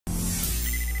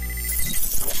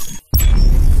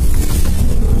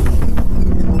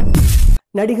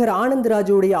நடிகர்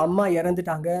ஆனந்த்ராஜோடைய அம்மா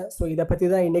இறந்துட்டாங்க. ஸோ இதை பற்றி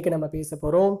தான் இன்னைக்கு நம்ம பேச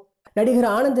போகிறோம். நடிகர்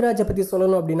ஆனந்த்ராஜை பற்றி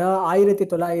சொல்லணும் அப்படின்னா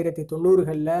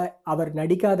 1990களில் அவர்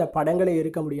நடிக்காத படங்களே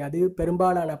இருக்க முடியாது.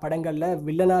 பெரும்பாலான படங்களில்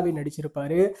வில்லனாவே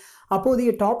நடிச்சிருப்பாரு.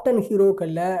 அப்போதைய டாப் 10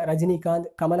 ஹீரோக்களில்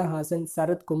ரஜினிகாந்த், கமலஹாசன்,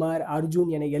 சரத்குமார்,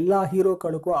 அர்ஜுன் என எல்லா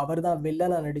ஹீரோக்களுக்கும் அவர் தான்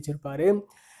வில்லனாக நடிச்சிருப்பாரு.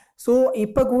 ஸோ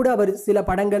இப்போ கூட அவர் சில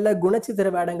படங்களில் குணச்சித்திர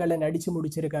வேடங்களில் நடித்து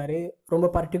முடிச்சிருக்காரு. ரொம்ப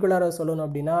பர்டிகுலராக சொல்லணும்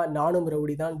அப்படின்னா நானும்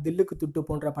ரவுடி தான், தில்லுக்கு துட்டு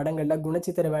போன்ற படங்களில்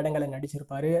குணச்சித்திர வேடங்களை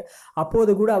நடிச்சிருப்பாரு.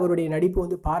 அப்போது கூட அவருடைய நடிப்பு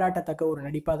வந்து பாராட்டத்தக்க ஒரு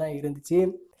நடிப்பாக தான் இருந்துச்சு.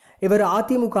 இவர்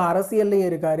அதிமுக அரசியல்லையும்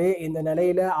இருக்காரு. இந்த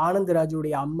நிலையில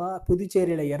ஆனந்த்ராஜுடைய அம்மா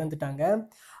புதுச்சேரியில் இறந்துட்டாங்க.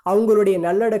 அவங்களுடைய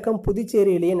நல்லடக்கம்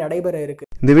புதுச்சேரியிலேயே நடைபெற இருக்கு.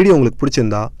 இந்த வீடியோ உங்களுக்கு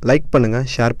பிடிச்சிருந்தா லைக் பண்ணுங்க,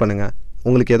 ஷேர் பண்ணுங்க.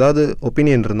 உங்களுக்கு ஏதாவது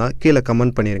ஒப்பீனியன் இருந்தால் கீழே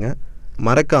கமெண்ட் பண்ணிடுங்க.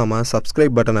 மறக்காமல்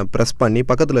சப்ஸ்கிரைப் பட்டனை ப்ரெஸ் பண்ணி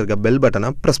பக்கத்தில் இருக்க பெல் பட்டனை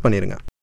ப்ரெஸ் பண்ணிடுங்க.